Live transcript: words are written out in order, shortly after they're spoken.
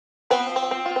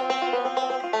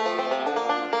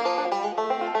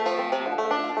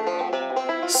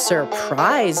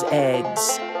Surprise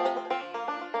eggs.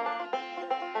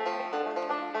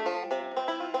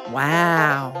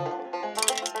 Wow.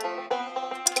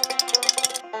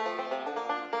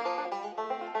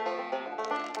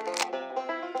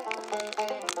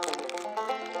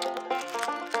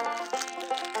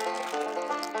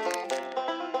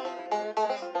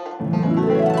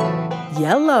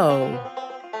 Yellow.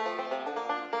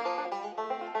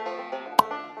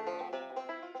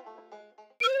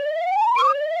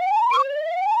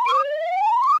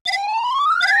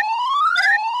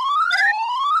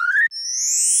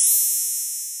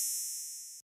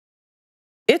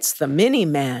 It's the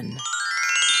Mini-Men.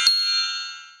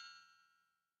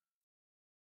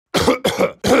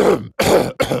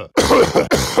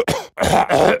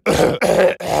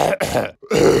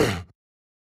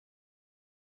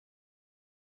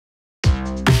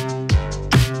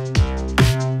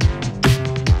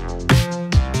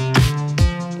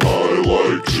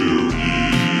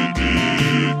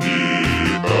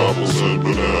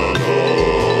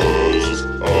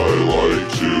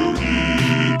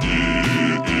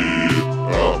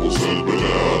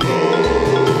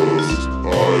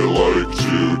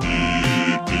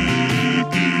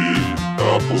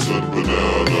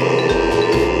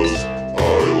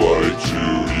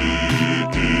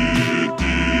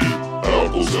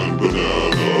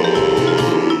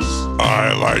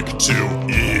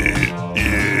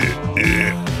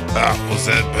 Apples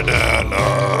and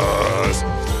bananas.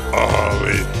 I'll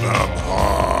eat them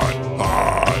hot,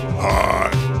 hot,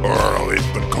 hot, or I'll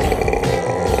eat them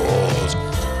cold.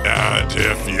 And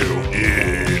if you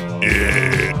eat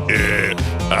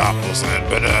apples and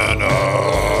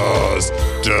bananas,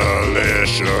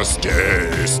 delicious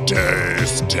taste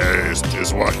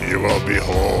is what you will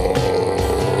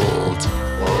behold.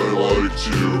 I like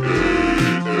to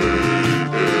eat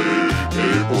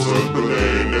apples and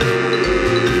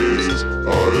bananas. I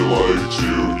like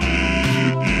to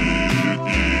eat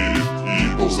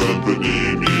apples and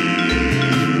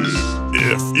bananas.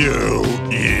 If you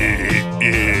eat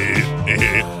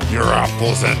your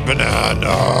apples and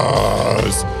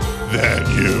bananas, then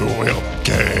you will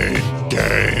gain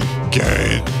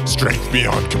strength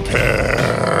beyond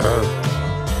compare.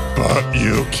 But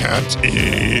you can't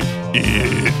eat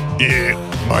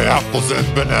my apples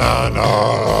and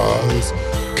bananas,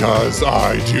 'cause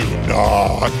I do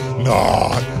not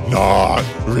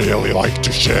really like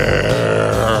to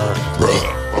share.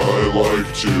 I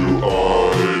like to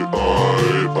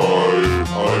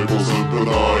apples and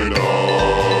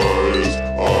bananas.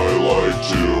 I like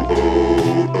to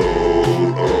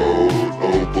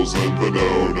apples and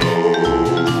bananas.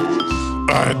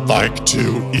 I'd like to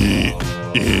eat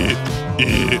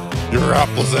your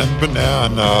apples and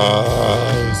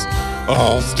bananas.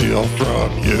 I'll steal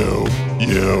from you,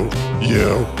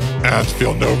 and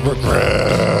feel no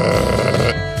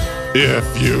regret.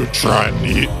 If you try and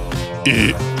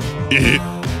eat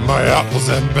my apples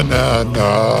and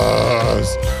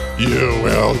bananas, you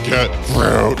will get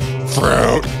fruit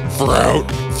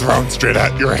thrown straight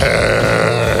at your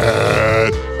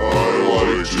head. I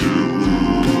like to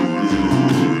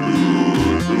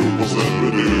apples and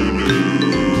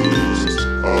bananas.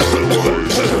 I like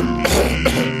to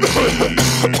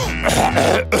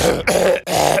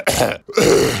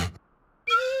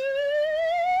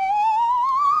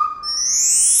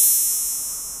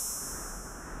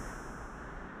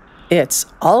It's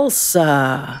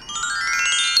Ulsa.